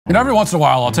You know, every once in a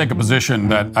while, I'll take a position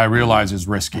that I realize is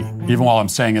risky. Even while I'm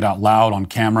saying it out loud on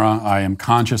camera, I am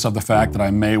conscious of the fact that I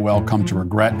may well come to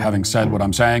regret having said what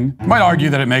I'm saying. You might argue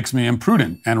that it makes me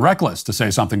imprudent and reckless to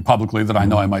say something publicly that I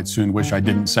know I might soon wish I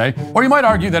didn't say. Or you might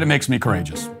argue that it makes me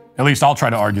courageous. At least I'll try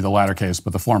to argue the latter case,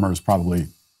 but the former is probably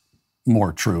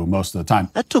more true most of the time.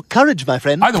 That took courage, my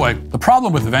friend. Either way, the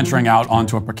problem with venturing out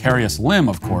onto a precarious limb,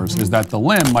 of course, is that the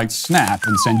limb might snap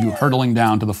and send you hurtling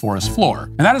down to the forest floor.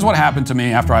 And that is what happened to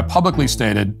me after I publicly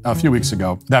stated a few weeks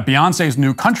ago that Beyonce's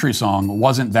new country song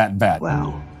wasn't that bad.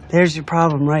 Well, there's your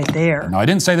problem right there. Now, I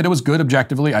didn't say that it was good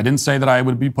objectively. I didn't say that I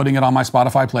would be putting it on my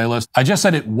Spotify playlist. I just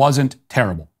said it wasn't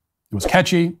terrible. It was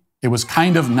catchy. It was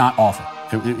kind of not awful.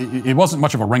 It wasn't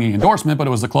much of a ringing endorsement, but it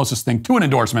was the closest thing to an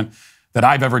endorsement that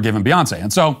I've ever given Beyonce.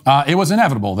 And so it was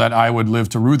inevitable that I would live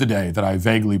to rue the day that I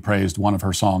vaguely praised one of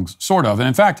her songs, sort of. And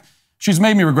in fact, she's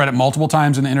made me regret it multiple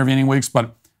times in the intervening weeks,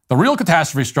 but the real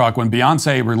catastrophe struck when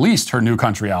Beyonce released her new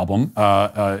country album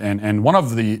and one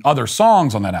of the other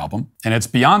songs on that album, and it's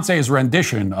Beyonce's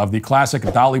rendition of the classic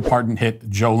Dolly Parton hit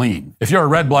Jolene. If you're a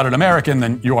red-blooded American,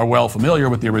 then you are well familiar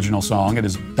with the original song. It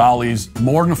is Dolly's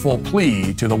mournful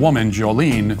plea to the woman,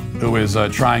 Jolene, who is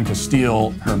trying to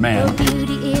steal her man. Your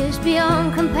beauty is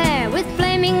beyond compare, with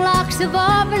flaming locks of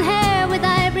auburn hair, with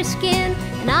ivory skin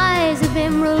and eyes of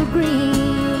emerald green.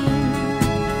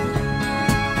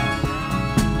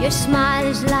 Your smile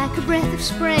is like a breath of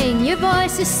spring, your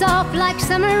voice is soft like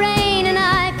summer rain, and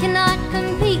I cannot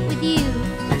compete with you,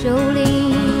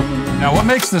 Jolene. Now, what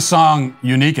makes this song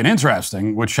unique and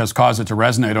interesting, which has caused it to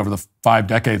resonate over the 5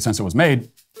 decades since it was made,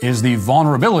 is the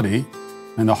vulnerability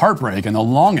and the heartbreak and the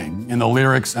longing in the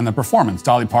lyrics and the performance.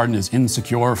 Dolly Parton is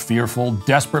insecure, fearful,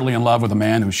 desperately in love with a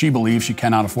man who she believes she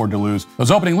cannot afford to lose.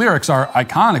 Those opening lyrics are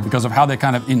iconic because of how they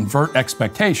kind of invert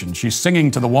expectations. She's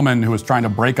singing to the woman who is trying to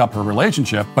break up her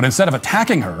relationship, but instead of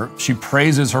attacking her, she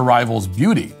praises her rival's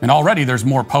beauty. And already there's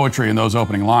more poetry in those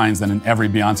opening lines than in every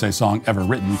Beyonce song ever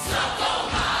written.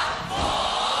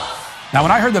 Now,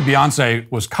 when I heard that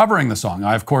Beyonce was covering the song,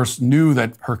 I, of course, knew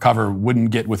that her cover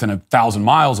wouldn't get within 1,000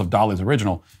 miles of Dolly's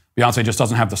original. Beyonce just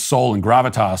doesn't have the soul and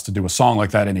gravitas to do a song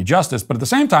like that any justice. But at the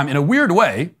same time, in a weird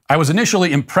way, I was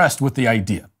initially impressed with the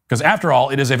idea. Because after all,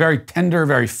 it is a very tender,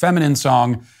 very feminine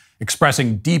song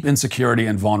expressing deep insecurity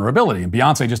and vulnerability. And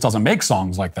Beyonce just doesn't make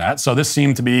songs like that. So this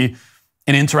seemed to be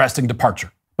an interesting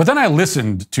departure. But then I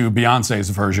listened to Beyonce's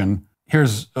version.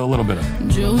 Here's a little bit of it.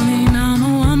 Jolene, I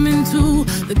know I'm into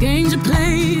the games you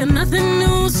play and nothing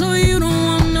new, so you don't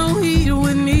want no heat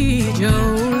with me,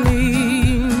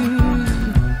 Jolene.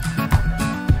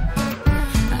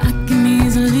 I can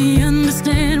easily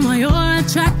understand why you're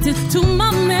attracted to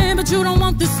my man, but you don't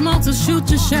want the smoke, so shoot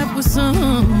your shot with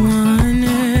someone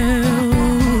else.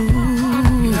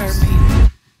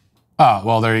 Ah,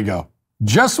 well, there you go.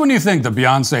 Just when you think that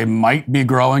Beyonce might be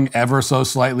growing ever so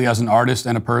slightly as an artist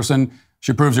and a person,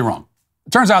 she proves you wrong.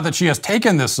 It turns out that she has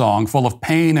taken this song full of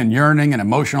pain and yearning and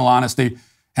emotional honesty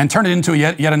and turned it into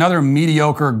yet another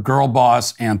mediocre girl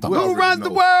boss anthem. Who runs the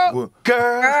world?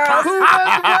 Girl, who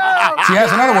runs the world? She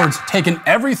has, in other words, taken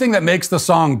everything that makes the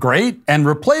song great and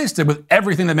replaced it with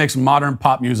everything that makes modern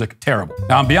pop music terrible.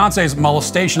 Now, in Beyonce's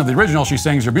molestation of the original, she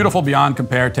sings, "You're beautiful beyond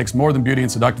compare, takes more than beauty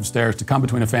and seductive stares to come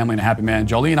between a family and a happy man.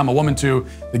 Jolene, I'm a woman too.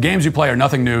 The games you play are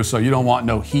nothing new, so you don't want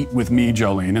no heat with me,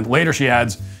 Jolene." And later she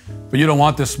adds, "But you don't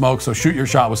want this smoke, so shoot your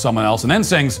shot with someone else." And then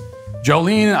sings,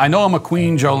 "Jolene, I know I'm a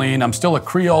queen, Jolene. I'm still a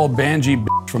Creole banjee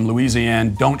bitch from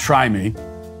Louisiana. Don't try me."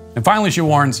 And finally she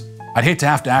warns, "I'd hate to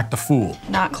have to act a fool."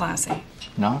 Not classy.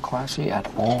 Not classy at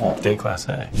all.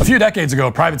 Déclassé. A few decades ago,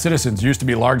 private citizens used to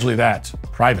be largely that,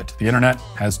 private. The internet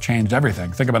has changed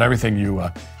everything. Think about everything you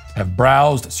have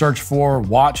browsed, searched for,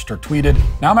 watched, or tweeted.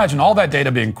 Now imagine all that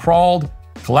data being crawled,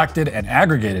 collected, and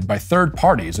aggregated by third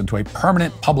parties into a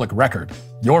permanent public record,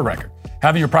 your record.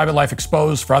 Having your private life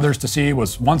exposed for others to see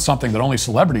was once something that only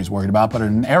celebrities worried about, but in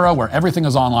an era where everything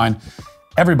is online,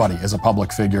 everybody is a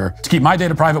public figure. To keep my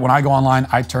data private when I go online,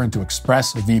 I turn to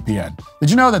ExpressVPN.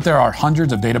 Did you know that there are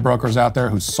hundreds of data brokers out there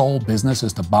whose sole business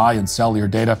is to buy and sell your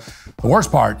data? The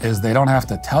worst part is they don't have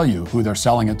to tell you who they're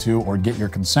selling it to or get your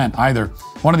consent either.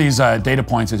 One of these data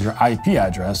points is your IP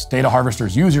address. Data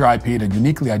harvesters use your IP to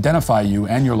uniquely identify you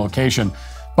and your location.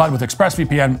 But with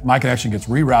ExpressVPN, my connection gets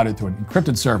rerouted to an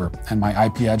encrypted server, and my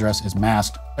IP address is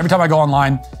masked. Every time I go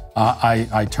online,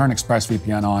 I turn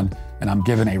ExpressVPN on, and I'm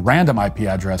given a random IP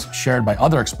address shared by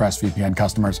other ExpressVPN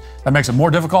customers. That makes it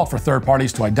more difficult for third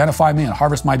parties to identify me and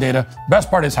harvest my data. The best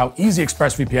part is how easy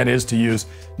ExpressVPN is to use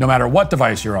no matter what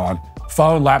device you're on.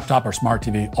 phone, laptop, or smart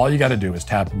TV, all you got to do is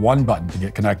tap one button to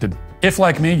get connected. If,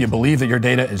 like me, you believe that your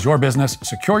data is your business,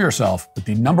 secure yourself with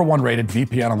the #1 rated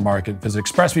VPN on the market. Visit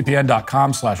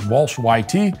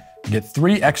expressvpn.com/WalshYT to get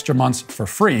 3 extra months for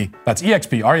free. That's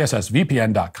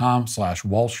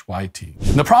expressvpn.com/WalshYT.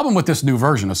 And the problem with this new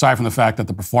version, aside from the fact that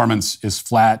the performance is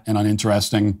flat and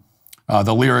uninteresting,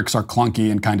 the lyrics are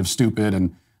clunky and kind of stupid,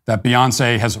 and that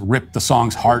Beyonce has ripped the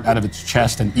song's heart out of its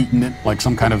chest and eaten it like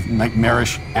some kind of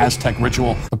nightmarish Aztec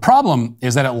ritual. The problem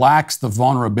is that it lacks the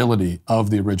vulnerability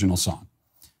of the original song.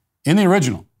 In the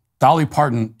original, Dolly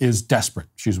Parton is desperate.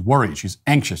 She's worried. She's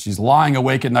anxious. She's lying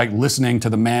awake at night listening to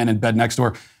the man in bed next to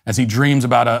her as he dreams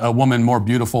about a woman more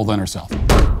beautiful than herself.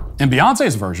 In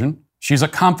Beyonce's version, she's a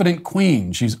confident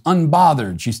queen. She's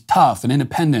unbothered. She's tough and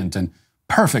independent and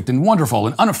perfect and wonderful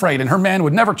and unafraid, and her man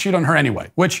would never cheat on her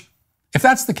anyway, which, if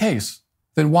that's the case,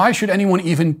 then why should anyone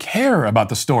even care about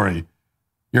the story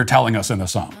you're telling us in the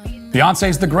song?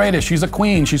 Beyonce's the greatest. She's a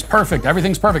queen. She's perfect.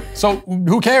 Everything's perfect. So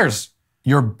who cares?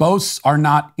 Your boasts are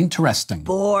not interesting.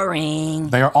 Boring.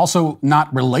 They are also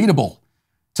not relatable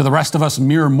to the rest of us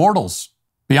mere mortals.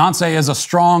 Beyonce is a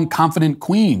strong, confident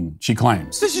queen, she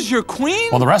claims. This is your queen?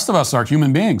 Well, the rest of us are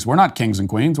human beings. We're not kings and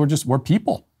queens. We're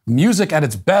people. Music at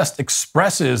its best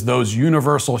expresses those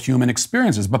universal human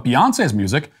experiences, but Beyonce's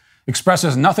music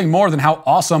expresses nothing more than how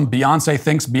awesome Beyonce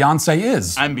thinks Beyonce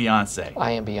is. I'm Beyonce.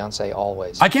 I am Beyonce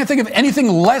always. I can't think of anything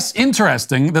less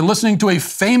interesting than listening to a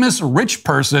famous rich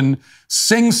person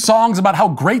sing songs about how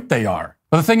great they are.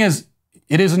 But the thing is,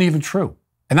 it isn't even true.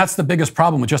 And that's the biggest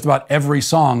problem with just about every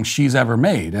song she's ever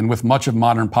made, and with much of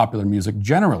modern popular music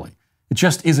generally. It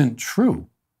just isn't true.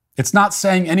 It's not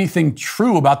saying anything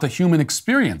true about the human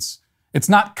experience. It's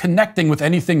not connecting with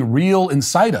anything real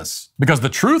inside us. Because the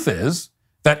truth is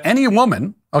that any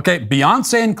woman, okay,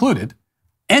 Beyonce included,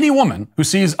 any woman who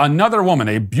sees another woman,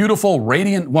 a beautiful,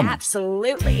 radiant woman,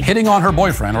 Absolutely. hitting on her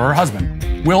boyfriend or her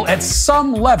husband, will at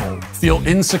some level feel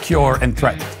insecure and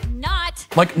threatened. Not.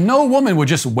 Like, no woman would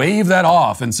just wave that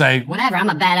off and say, Whatever, I'm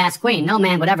a badass queen. No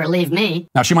man would ever leave me.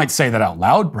 Now, she might say that out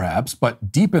loud, perhaps,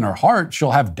 but deep in her heart,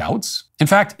 she'll have doubts. In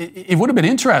fact, it would have been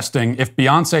interesting if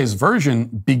Beyonce's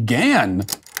version began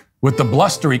with the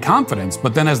blustery confidence,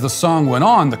 but then as the song went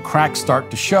on, the cracks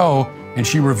start to show, and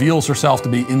she reveals herself to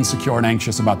be insecure and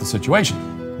anxious about the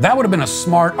situation. That would have been a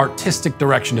smart, artistic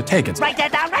direction to take it. Write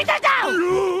that down, write that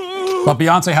down! But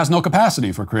Beyonce has no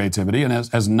capacity for creativity and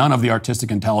has none of the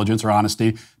artistic intelligence or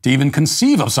honesty to even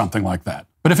conceive of something like that.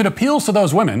 But if it appeals to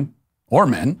those women, or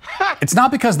men, it's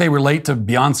not because they relate to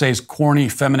Beyonce's corny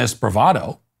feminist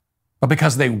bravado, but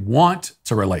because they want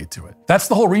to relate to it. That's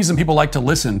the whole reason people like to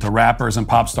listen to rappers and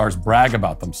pop stars brag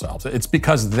about themselves. It's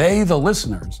because they, the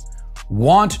listeners,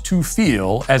 want to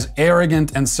feel as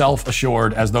arrogant and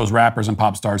self-assured as those rappers and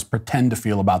pop stars pretend to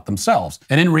feel about themselves.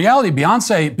 And in reality,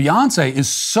 Beyonce is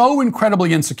so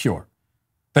incredibly insecure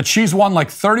that she's won like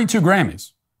 32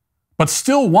 Grammys, but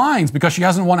still whines because she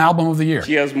hasn't won Album of the Year.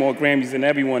 She has more Grammys than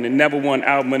everyone and never won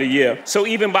Album of the Year. So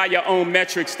even by your own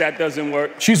metrics, that doesn't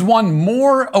work. She's won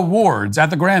more awards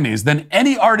at the Grammys than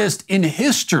any artist in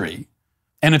history,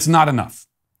 and it's not enough.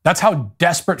 That's how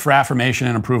desperate for affirmation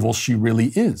and approval she really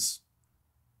is.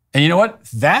 And you know what?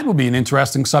 That would be an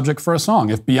interesting subject for a song.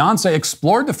 If Beyonce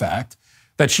explored the fact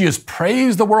that she is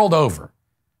praised the world over,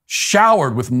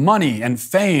 showered with money and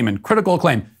fame and critical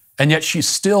acclaim, and yet she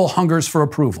still hungers for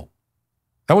approval.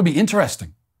 That would be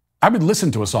interesting. I would listen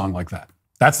to a song like that.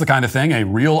 That's the kind of thing a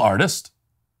real artist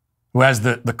who has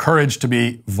the courage to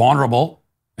be vulnerable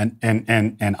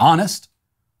and honest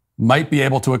might be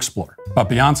able to explore. But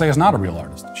Beyonce is not a real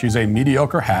artist. She's a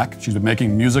mediocre hack. She's been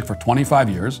making music for 25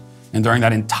 years. And during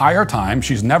that entire time,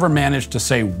 she's never managed to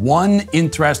say one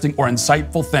interesting or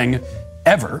insightful thing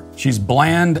ever. She's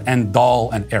bland and dull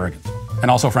and arrogant.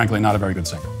 And also, frankly, not a very good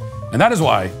singer. And that is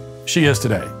why she is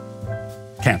today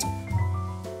canceled.